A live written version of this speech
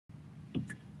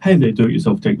Hey there,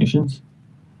 do-it-yourself technicians.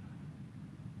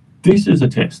 This is a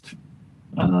test.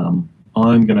 I'm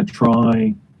going to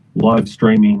try live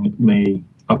streaming me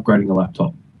upgrading a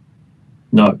laptop.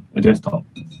 No, a desktop.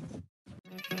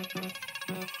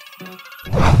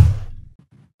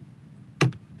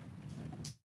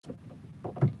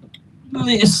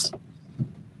 This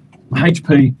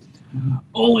HP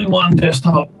all-in-one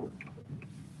desktop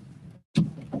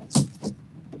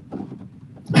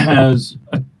has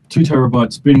a 2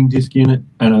 terabyte spinning disk in it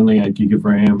and only 8 gig of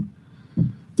RAM.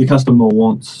 The customer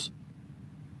wants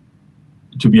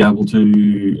to be able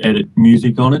to edit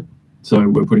music on it, so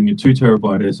we're putting a 2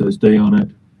 terabyte SSD on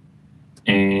it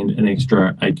and an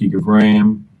extra 8 gig of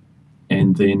RAM,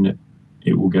 and then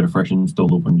it will get a fresh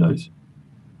install of Windows.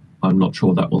 I'm not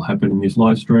sure that will happen in this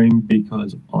live stream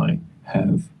because I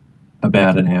have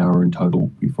about an hour in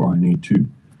total before I need to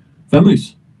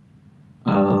vamoose.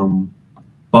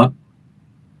 But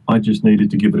I just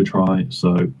needed to give it a try,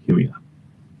 so here we are.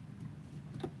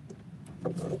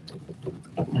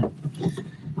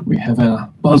 We have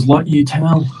our Buzz Lightyear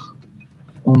towel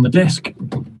on the desk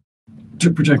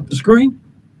to protect the screen.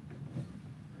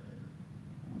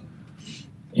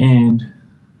 And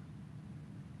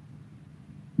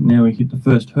now we hit the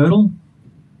first hurdle,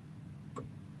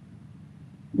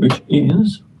 which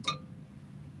is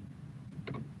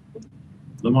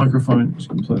the microphone is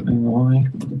completely in the way.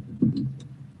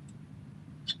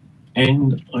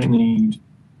 And I need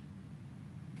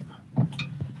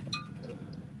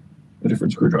a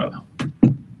different screwdriver.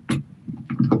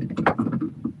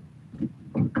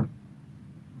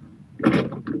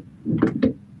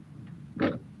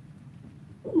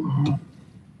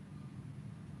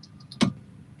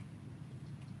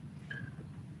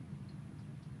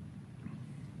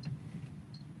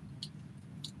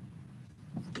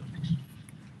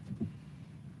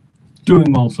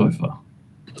 Doing well so far.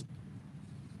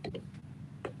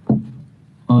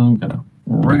 I'm going to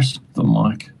rest the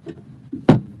mic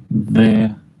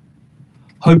there.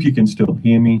 Hope you can still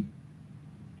hear me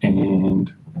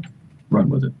and run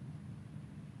with it.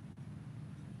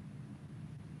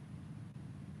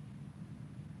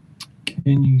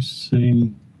 Can you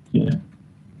see? Yeah.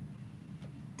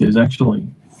 There's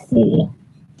actually 4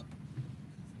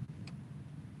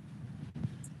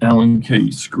 Allen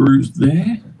key screws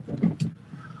there.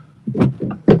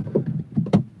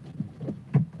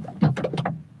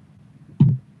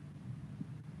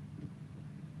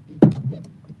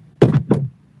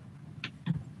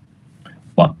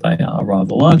 But they are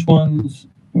rather large ones,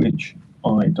 which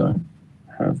I don't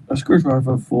have a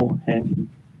screwdriver for handy.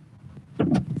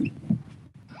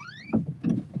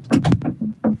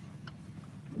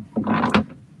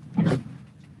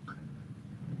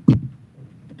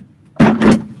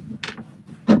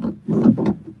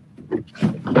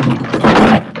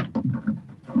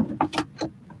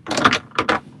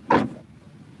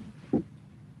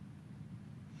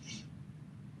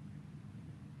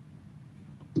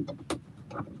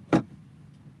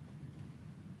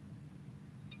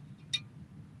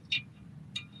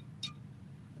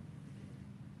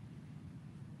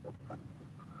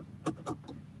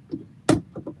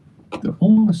 They're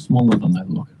almost smaller than they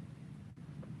look.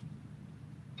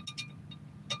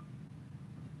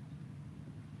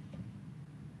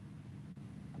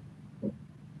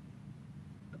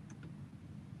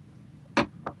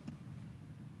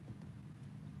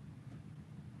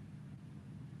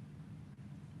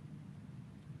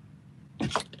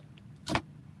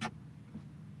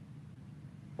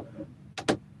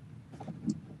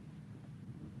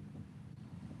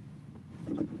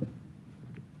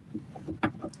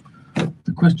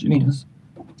 The question is,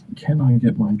 can I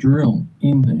get my drill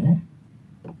in there?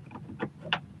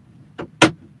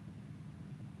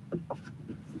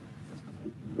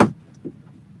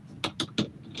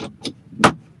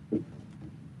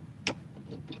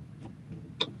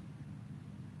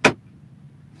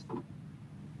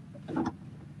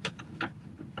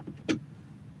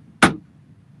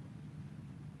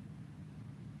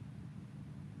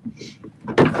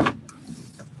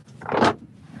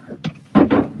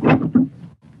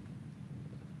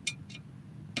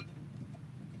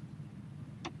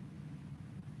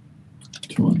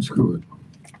 To unscrew it.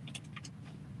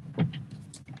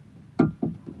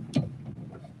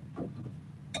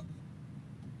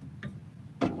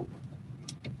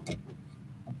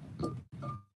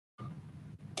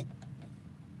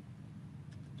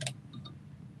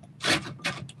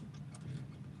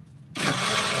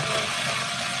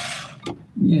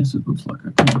 Yes, it looks like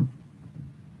I can.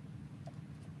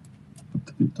 But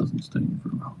the bit doesn't stay in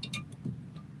very well.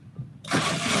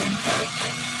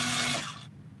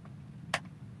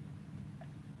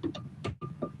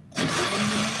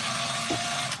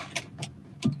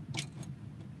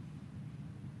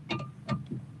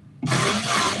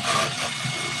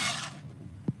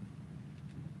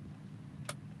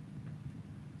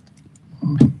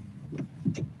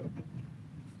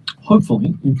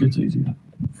 hopefully it gets easier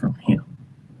from here.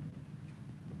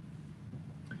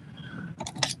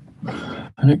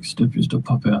 The next step is to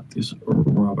pop out this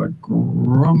rubber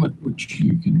grommet, which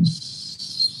you can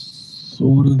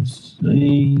sort of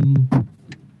see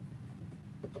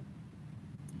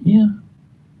here.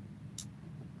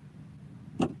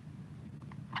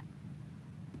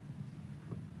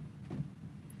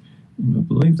 And I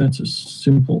believe that's a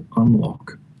simple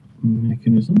unlock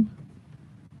mechanism.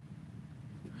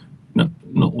 No,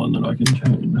 not one that I can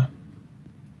turn.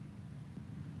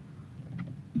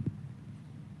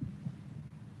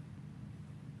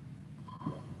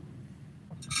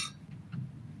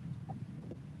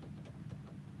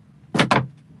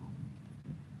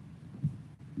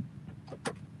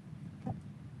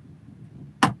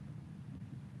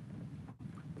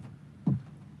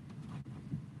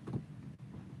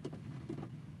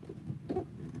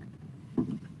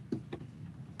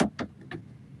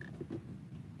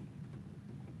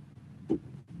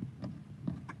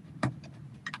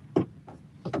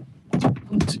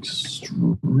 It's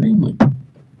extremely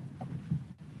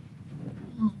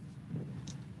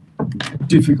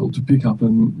difficult to pick up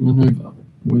and maneuver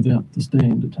without the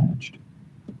stand attached.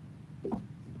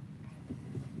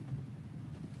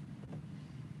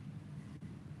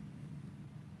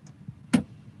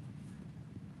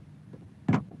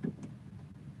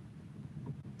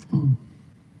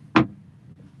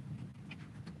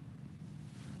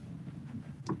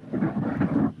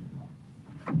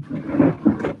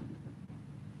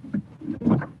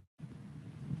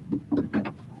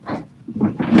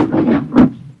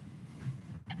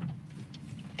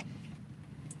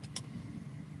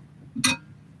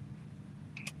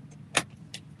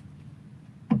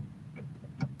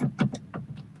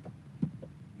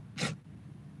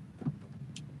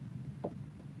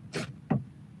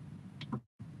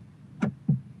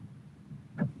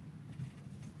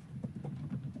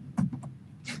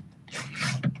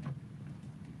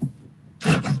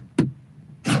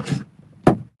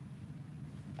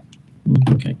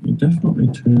 Okay, it definitely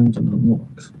turns and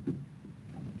unlocks.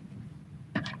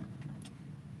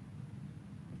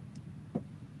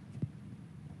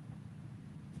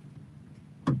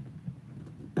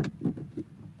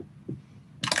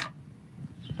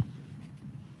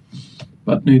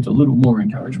 But needs a little more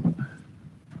encouragement.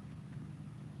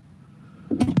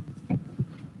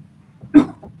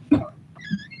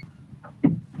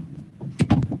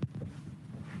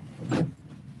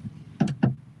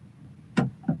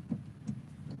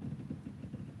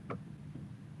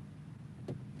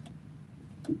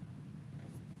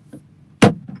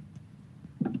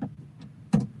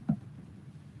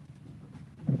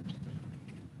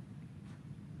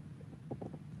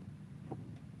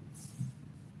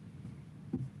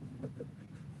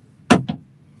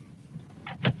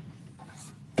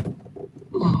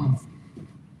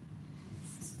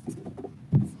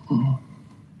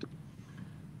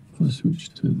 If I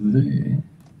switch to there,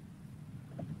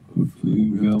 hopefully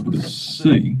you'll be able to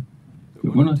see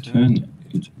that when I turn it,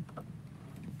 it's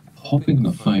popping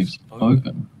the face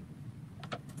open.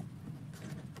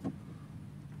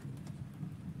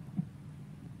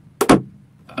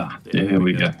 Ah, there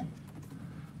we go.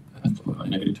 That's what I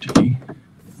needed to be.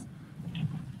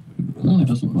 No, it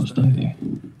doesn't want to stay there.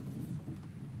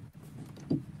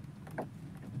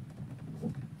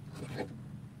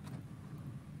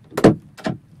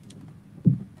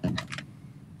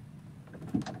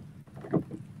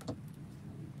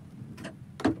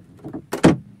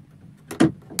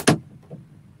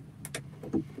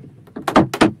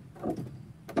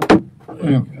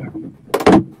 There we go.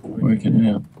 Working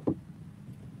out.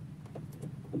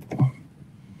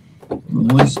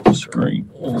 Release the screen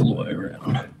all the way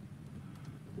around.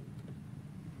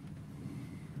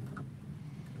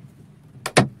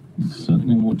 It's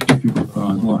certainly more difficult than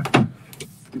I'd like.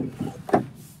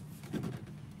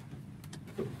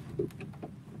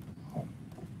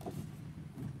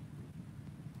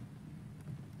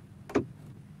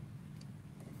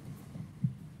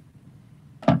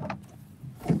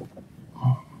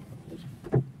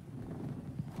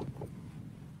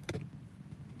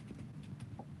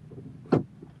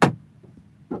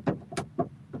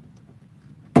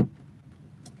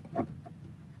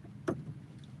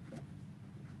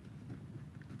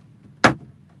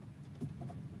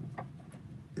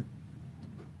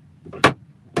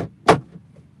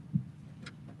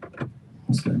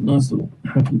 So nice little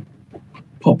happy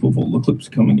pop of all the clips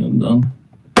coming undone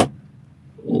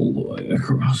all the way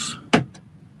across.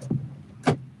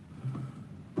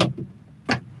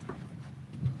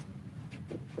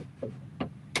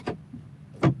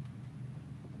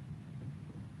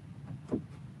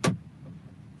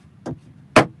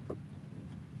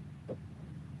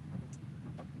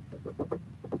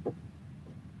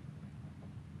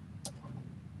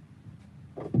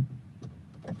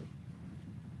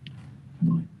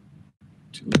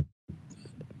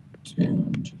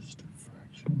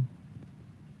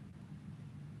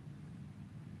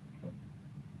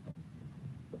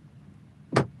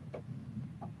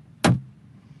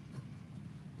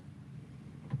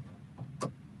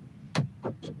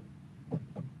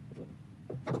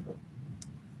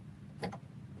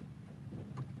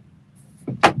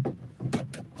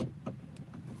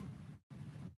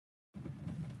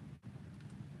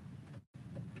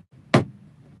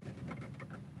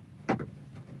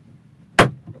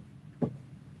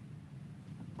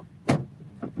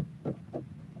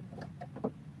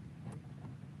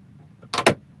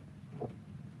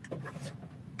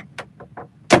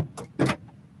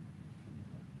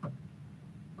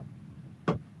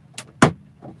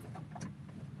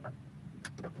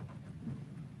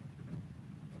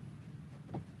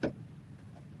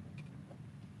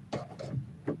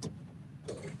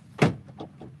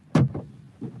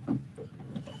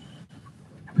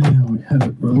 we have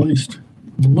it released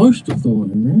most of the way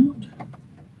around.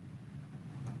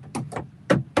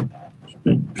 Just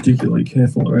being particularly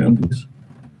careful around this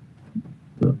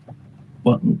the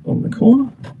button on the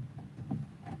corner.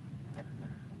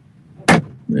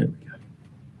 There we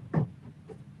go.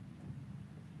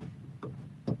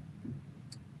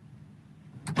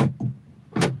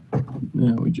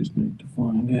 Now we just need to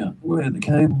find out where the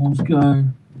cables go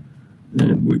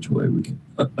and which way we can.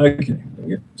 Okay,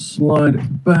 slide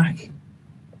it back,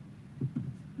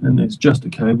 and there's just a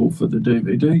cable for the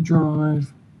DVD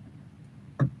drive,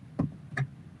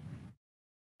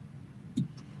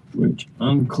 which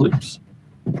unclips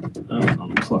and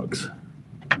unplugs.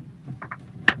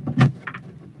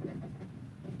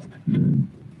 And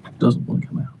doesn't want to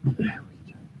come out. There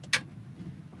we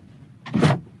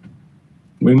go.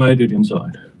 We made it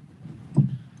inside.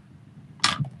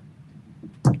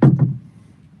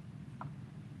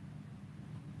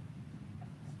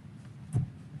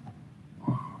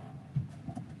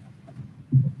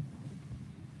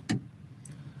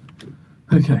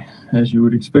 Okay, as you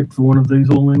would expect for one of these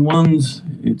all-in-ones,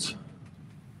 it's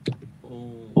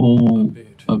all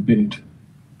a bit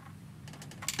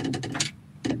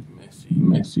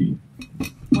messy.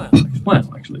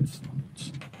 Well, actually it's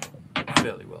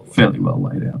fairly well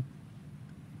laid out.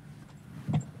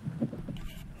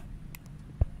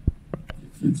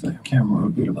 Give that camera a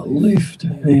bit of a lift.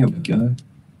 There we go.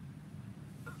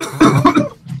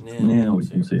 Now we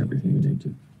can see everything we need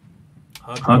to.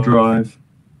 Hard drive,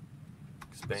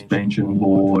 expansion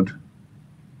board,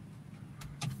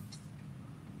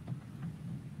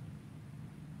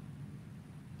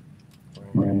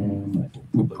 RAM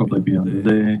will probably be under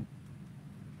there.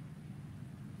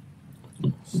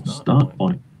 Start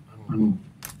by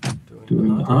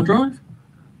doing the hard drive.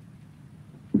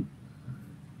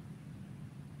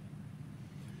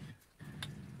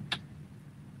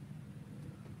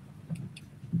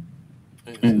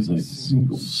 There's a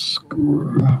single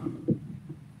screw.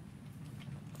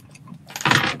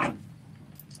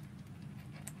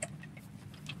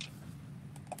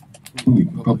 You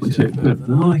can probably see it better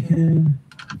than I can.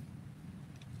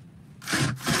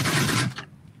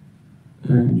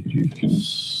 And you can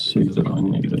see that I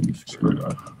need a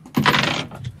screwdriver.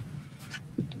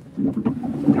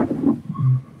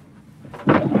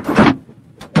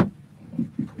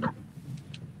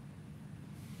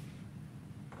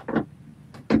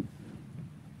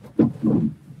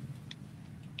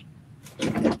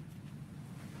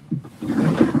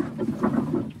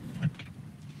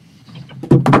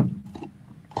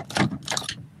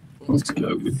 Let's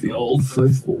go with the old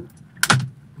faithful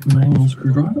manual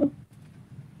screwdriver.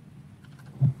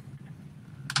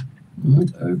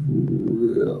 I've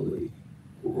really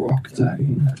rocked that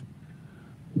in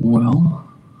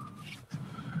well,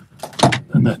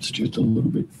 and that's just a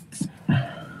little bit.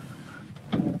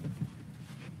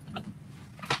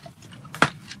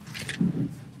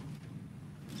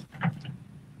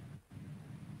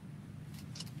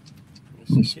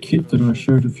 This kit that I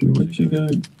showed a few weeks ago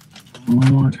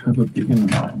might have a big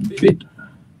enough bit.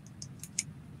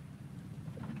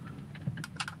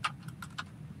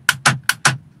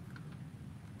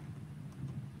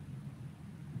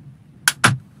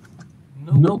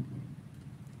 Nope.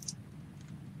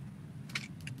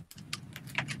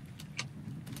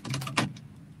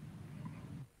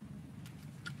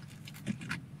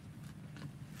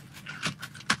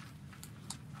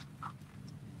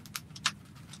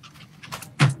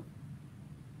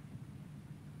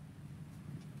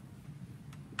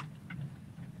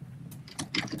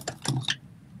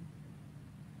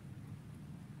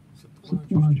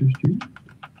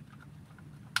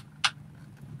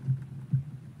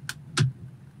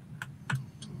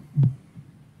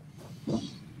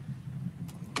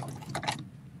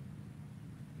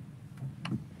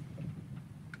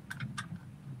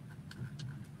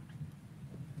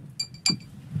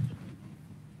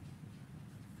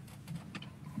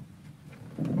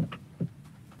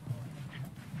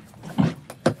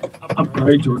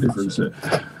 Upgrade to a different set.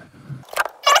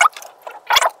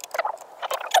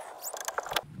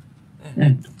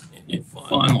 And it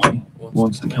finally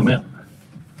wants to come out.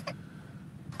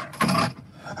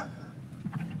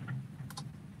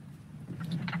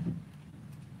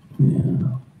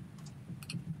 Now,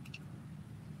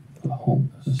 the whole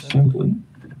assembly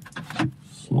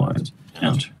slides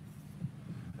out,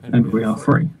 and we are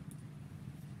free.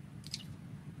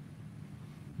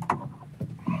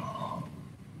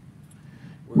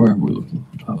 Where are we looking?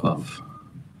 Above.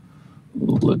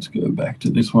 Well, let's go back to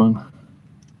this one.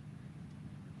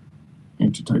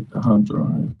 Need to take the hard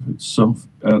drive itself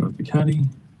out of the caddy.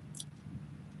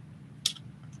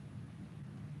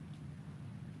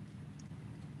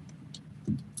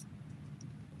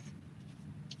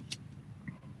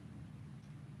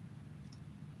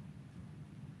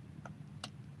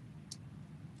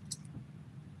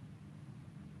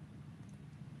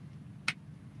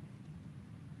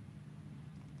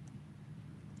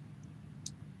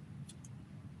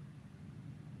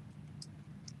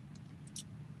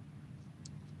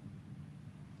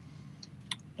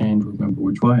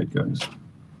 remember which way it goes.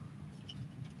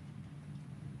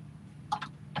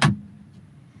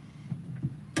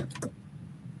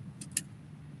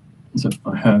 So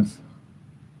I have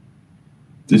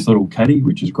this little caddy,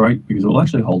 which is great because it will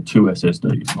actually hold 2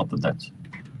 SSDs. Not that that's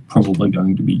probably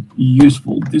going to be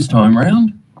useful this time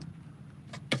around,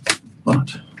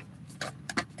 but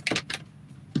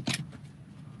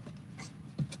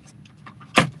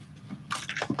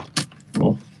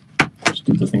well, just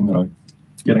did the thing that I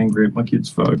get angry at my kids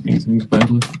for opening things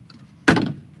badly.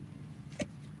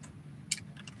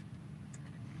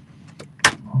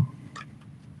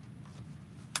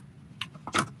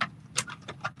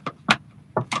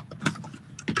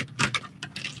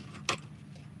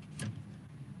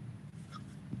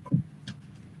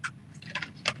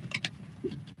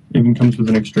 Even comes with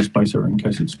an extra spacer in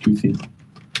case it's too thin.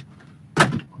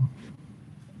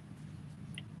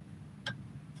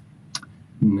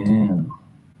 Now,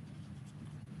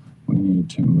 we need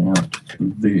to mount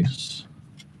this.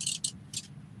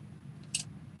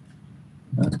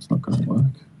 That's not going to work.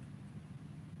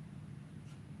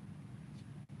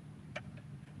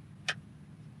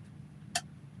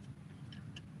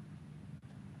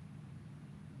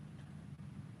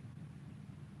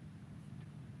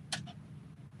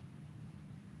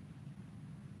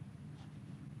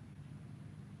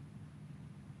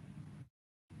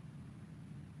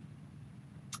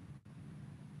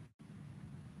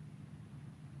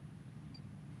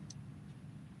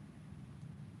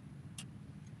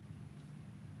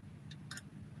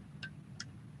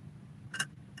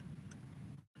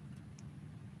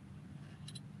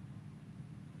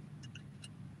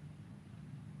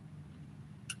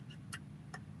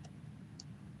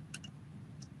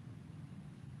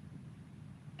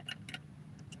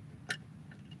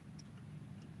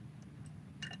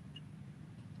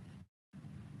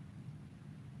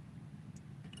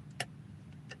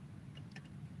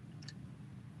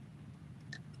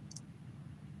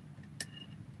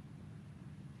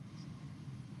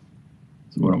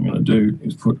 So what I'm going to do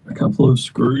is put a couple of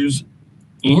screws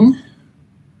in.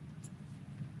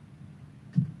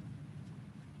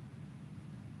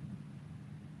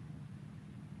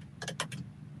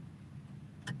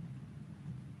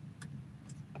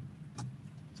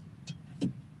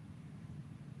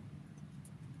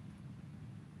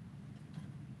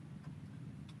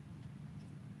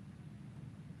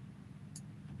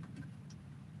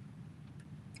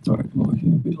 Sorry, I'm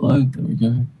working a bit low. There we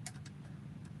go.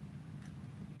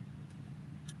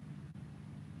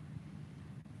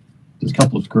 There's a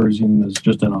couple of screws in, there's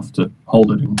just enough to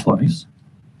hold it in place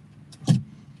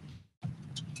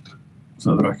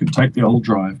so that I can take the old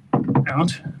drive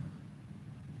out,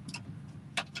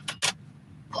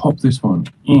 pop this one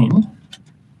in,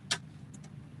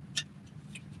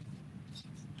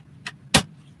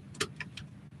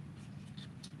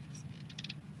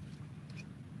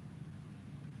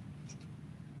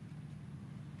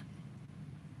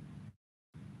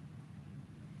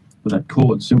 but that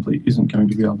cord simply isn't going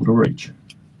to be able to reach.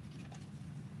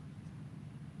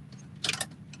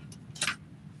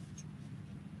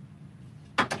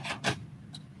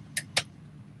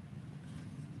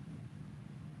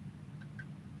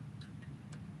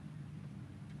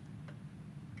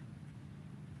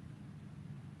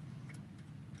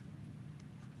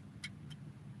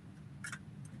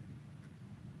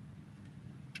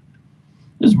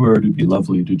 This is where it'd be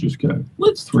lovely to just go,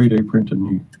 let's 3D print a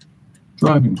new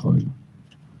drive enclosure.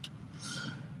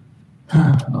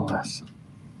 Alas.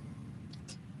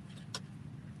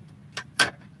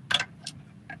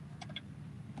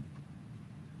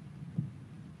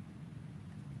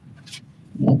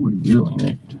 What we really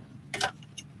need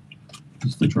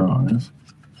is the drive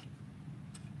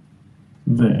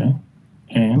there,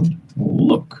 and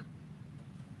look,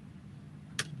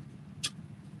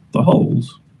 the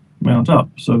holes mount up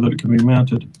so that it can be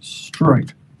mounted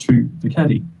straight to the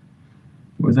caddy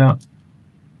without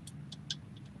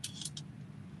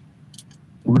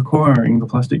requiring the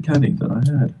plastic caddy that I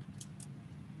had.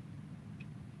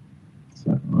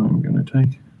 So I'm going to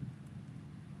take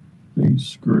these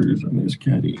screws and this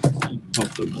caddy and pop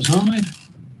them aside.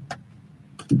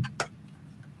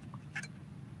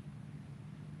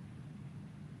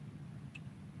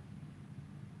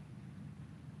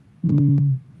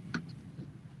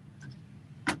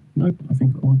 Nope, I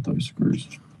think I want those screws.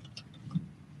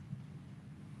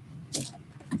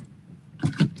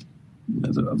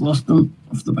 Now that I've lost them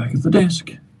off the back of the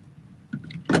desk.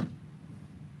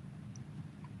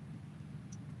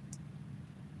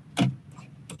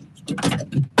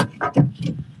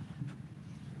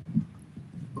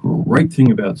 Great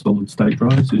thing about solid state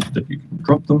drives is that you can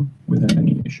drop them without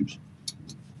any issues.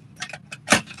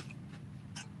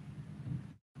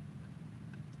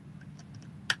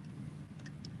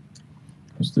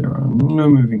 because there are no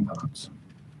moving parts.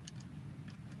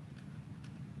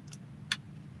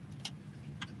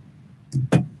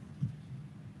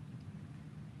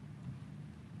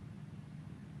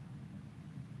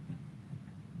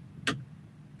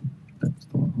 That's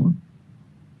the one.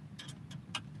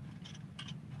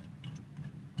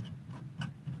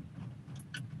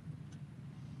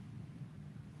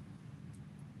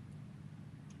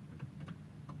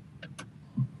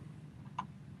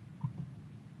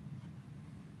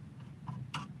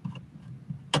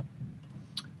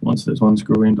 Once there's one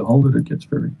screw in to hold it, it gets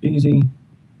very easy.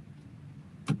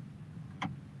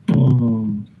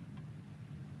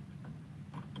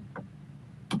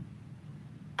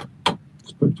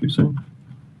 Spoke too soon.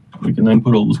 We can then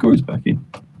put all the screws back in.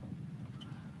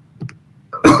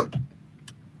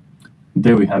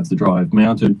 There we have the drive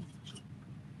mounted,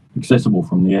 accessible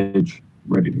from the edge,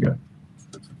 ready to go.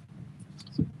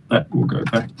 So that will go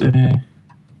back there.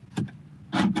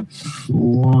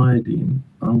 Slide in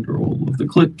under all of the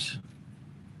clips.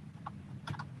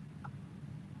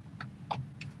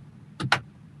 The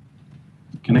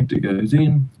connector goes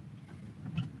in,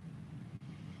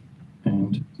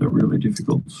 and the really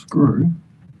difficult screw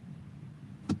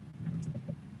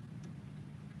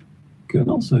can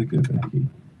also go back in.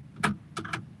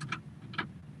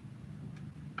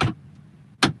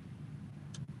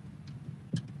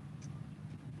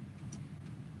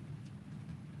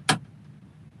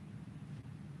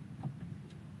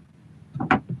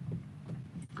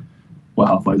 We're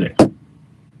halfway there.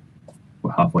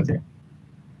 We're halfway there.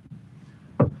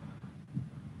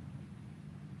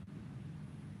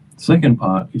 Second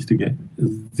part is to get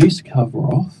this cover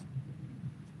off,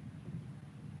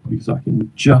 because I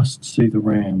can just see the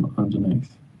RAM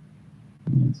underneath.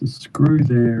 And there's a screw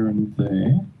there and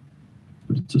there,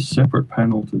 but it's a separate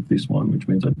panel to this one, which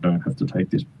means I don't have to take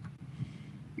this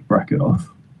bracket off.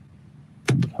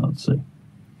 You can't see.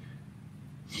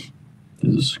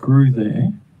 There's a screw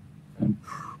there, and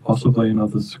possibly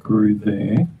another screw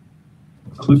there.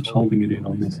 Clips holding it in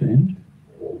on this end.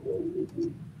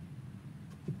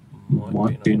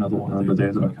 Might be another one under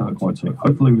there that I can't quite see.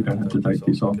 Hopefully we don't have to take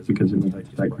this off, because then we have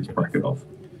to take this bracket off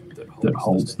that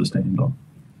holds the stand on.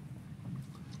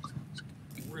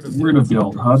 Get rid of the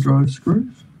old hard drive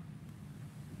screws.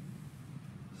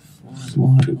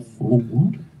 Slide it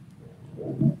forward.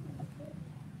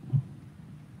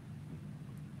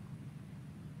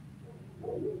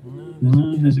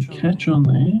 No, there's a catch on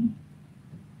there.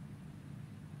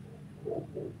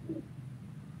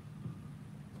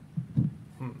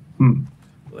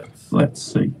 Let's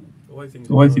see.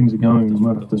 The way things are going, we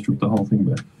might have to strip the whole thing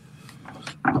back.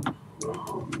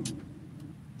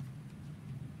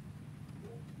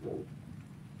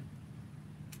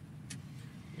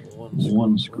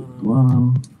 One screw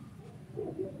one.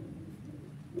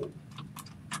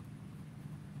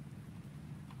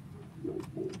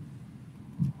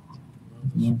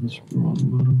 Another screw on the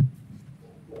bottom.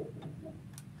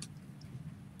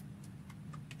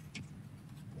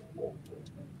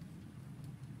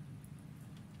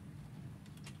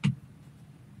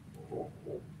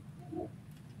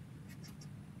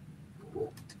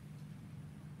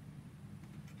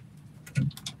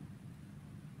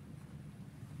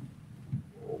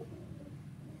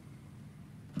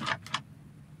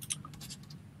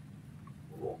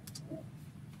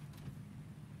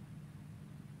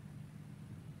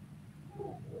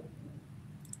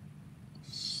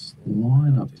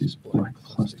 Line up this black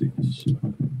plastic and see if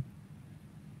I can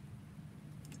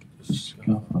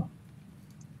discover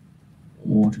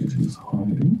what it is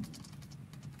hiding.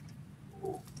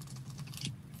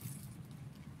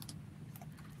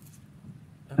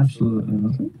 Absolutely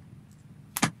nothing.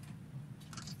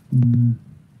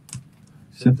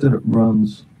 Except that it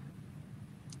runs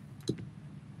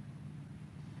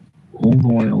all the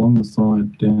way along the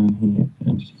side down here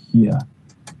and here,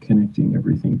 connecting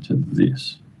everything to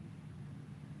this.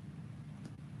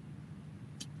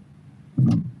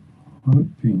 And I'm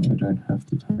hoping I don't have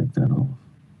to take that off.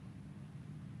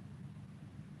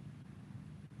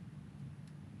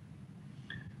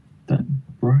 That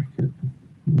bracket.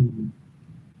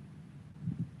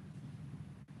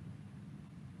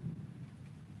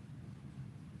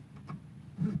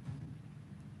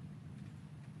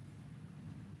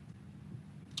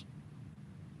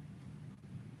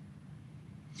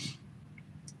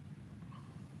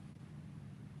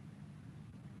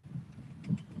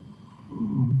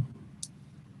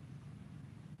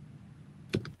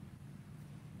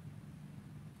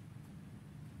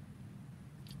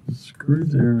 Screw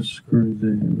there, screw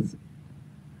there with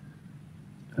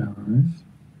arrows.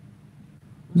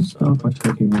 Let's start by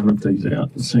taking one of these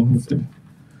out and seeing if they're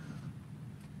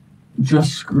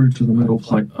just screwed to the metal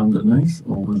plate underneath,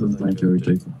 or whether they go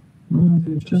deeper. No,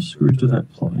 they're just screwed to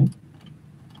that plate.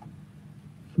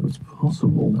 So it's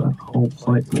possible that whole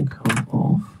plate will come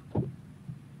off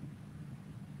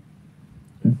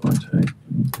if I take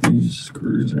these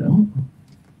screws out.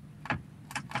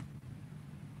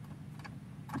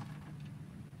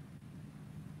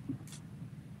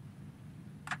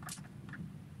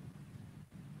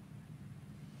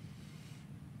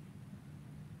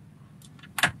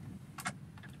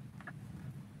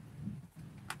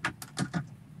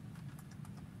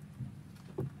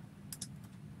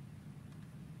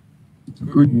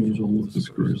 Good news, all of the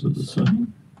screws are the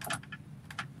same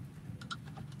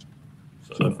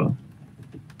so far.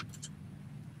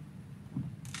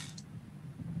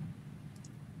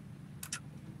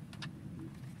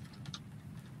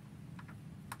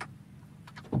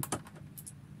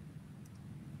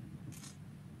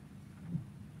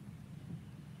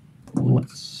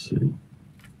 Let's see.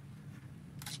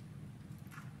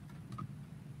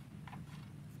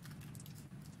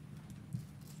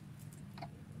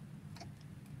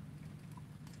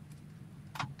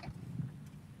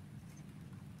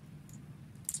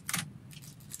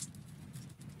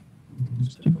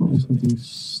 There's definitely something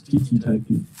sticky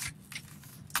tapey.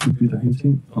 Could be the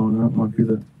heating. Oh no, it might be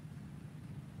the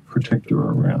protector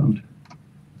around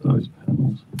those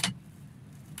panels.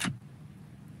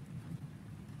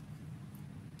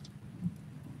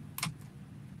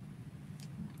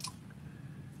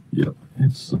 Yep,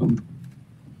 it's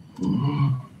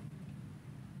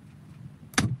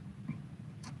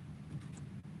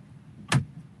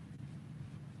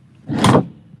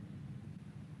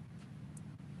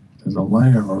there's a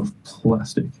layer of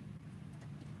plastic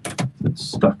that's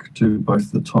stuck to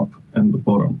both the top and the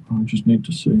bottom. I just need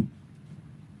to see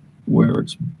where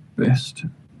it's best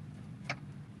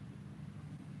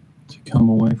to come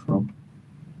away from.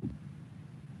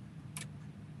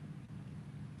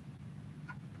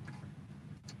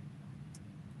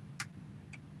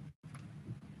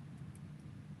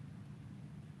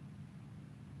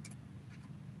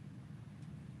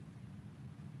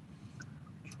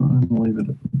 Try and leave it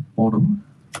at the bottom.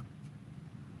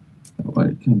 That way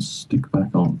it can stick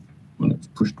back on when it's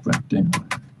pushed back down.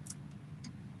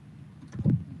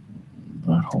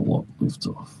 That whole lot lifts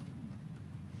off.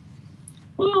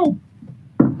 Well,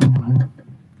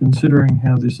 considering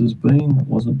how this has been, it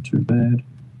wasn't too bad.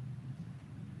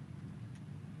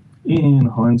 In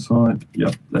hindsight,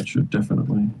 yep, that should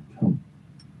definitely come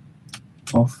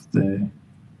off there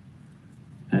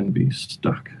and be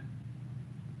stuck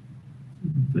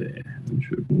there, and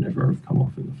should never have come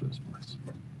off in the first place.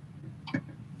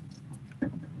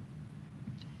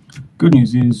 Good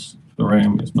news is the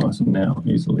RAM is nice and now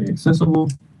easily accessible.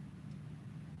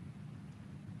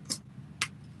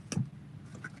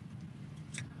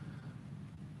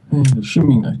 And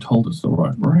assuming they told us the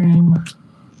right RAM,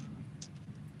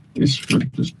 this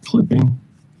should just clip in.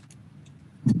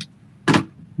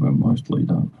 We're mostly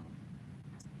done.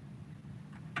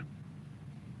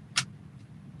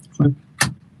 Flip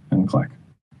and clack.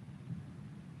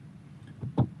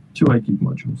 2 8-gig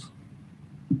modules.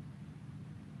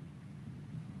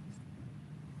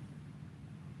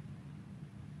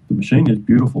 The machine is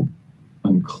beautiful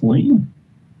and clean.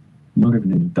 Not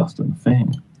even any dust in the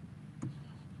fan.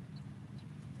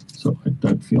 So I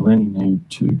don't feel any need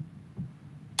to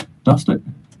dust it.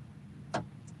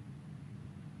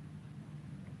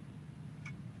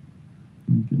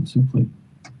 You can simply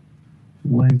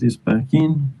lay this back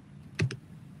in.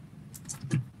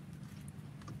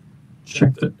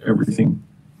 Check that everything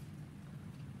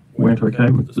went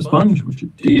okay with the sponge, which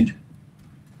it did.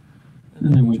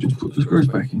 And then we just put the screws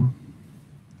back in.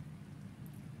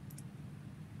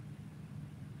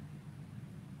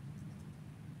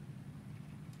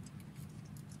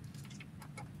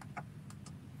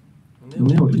 And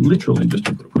now we literally just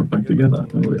have to put it back together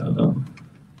and we are done.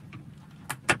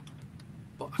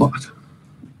 But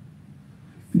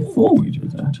before we do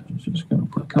that, I'm just going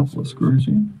to put a couple of screws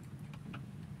in.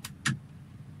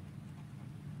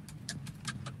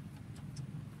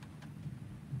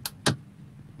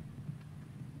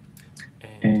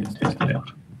 And test it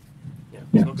out.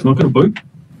 Now, it's not going to boot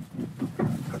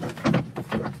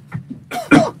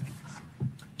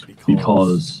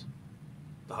because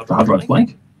the hard drive's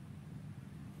blank,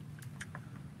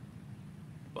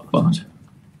 but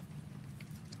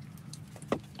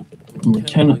we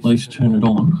can at least turn it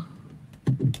on,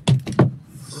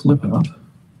 flip it up,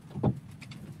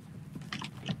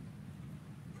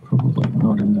 probably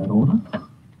not in that order.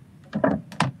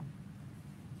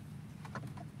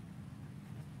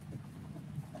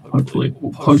 Hopefully it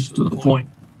will post to the point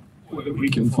where we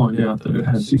can find out that it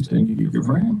has 16 gig of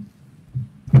RAM.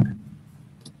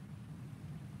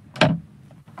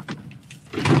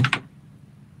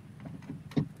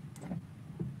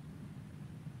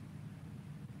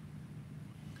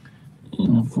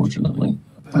 And unfortunately,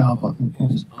 the power button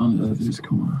is under this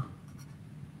corner.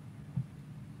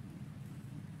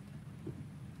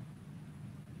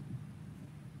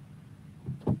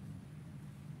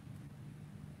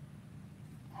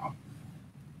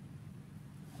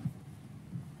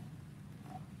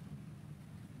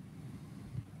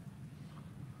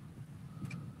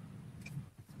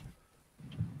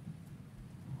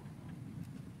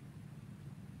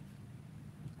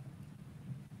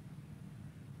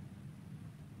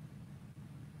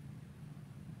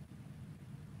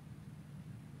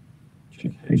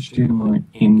 Check HDMI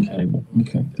in cable.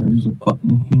 Okay, there is a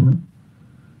button here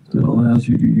that allows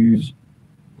you to use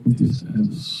this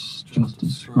as just a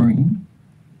screen.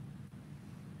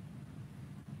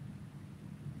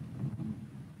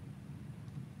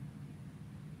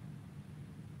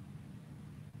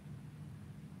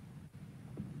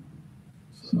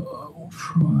 So I will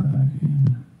try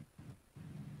again.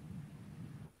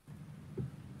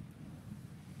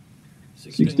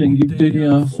 16 gig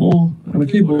DDR4 and a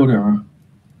keyboard error.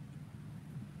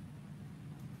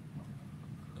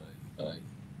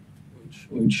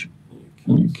 Which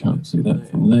you can't see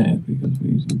that from there because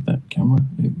we're using that camera.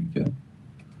 There we go.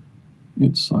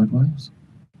 It's sideways,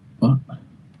 but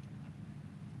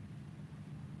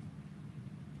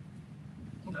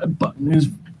that button is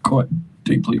quite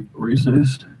deeply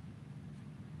recessed.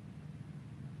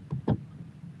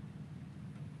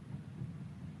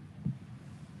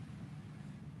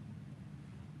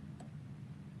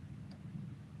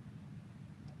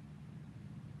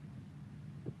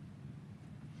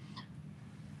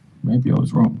 Maybe I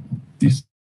was wrong. This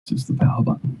is the power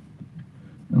button,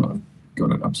 and I've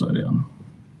got it upside down.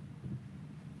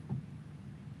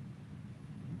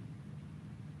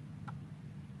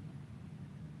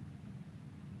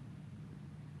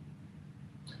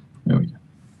 There we go.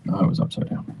 I was upside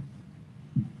down.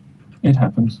 It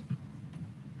happens.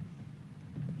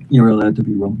 You're allowed to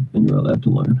be wrong, and you're allowed to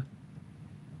learn.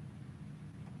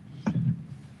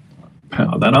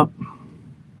 Power that up.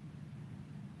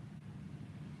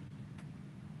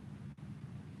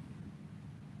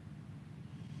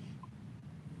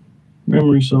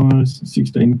 Memory size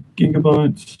 16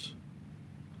 gigabytes.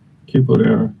 Keyboard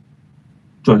error.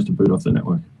 Tries to boot off the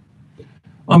network.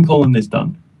 I'm calling this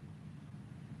done.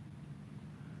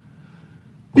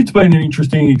 It's been an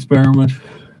interesting experiment.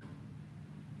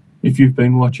 If you've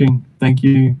been watching, thank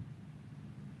you.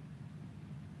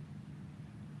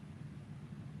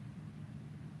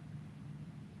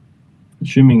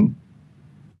 Assuming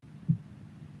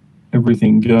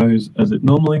everything goes as it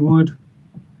normally would.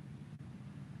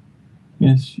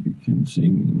 Yes, you can see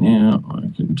me now. I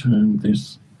can turn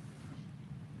this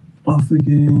off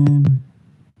again.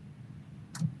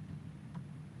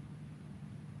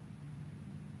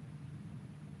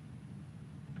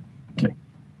 Okay.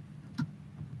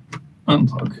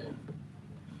 Unplug.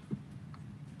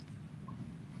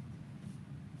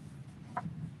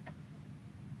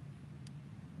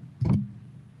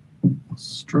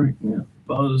 Straighten out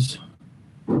buzz.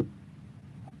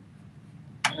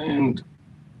 And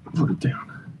put it down.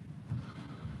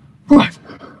 Right.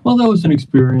 Well, that was an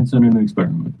experience and an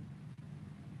experiment.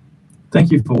 Thank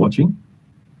you for watching.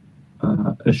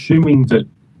 Assuming that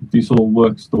this all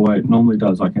works the way it normally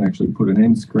does, I can actually put an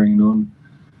end screen on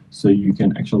so you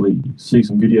can actually see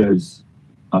some videos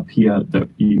up here that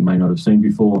you may not have seen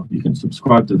before. You can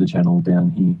subscribe to the channel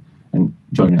down here and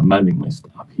join our mailing list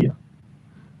up here.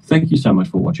 Thank you so much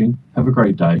for watching. Have a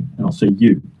great day, and I'll see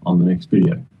you on the next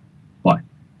video.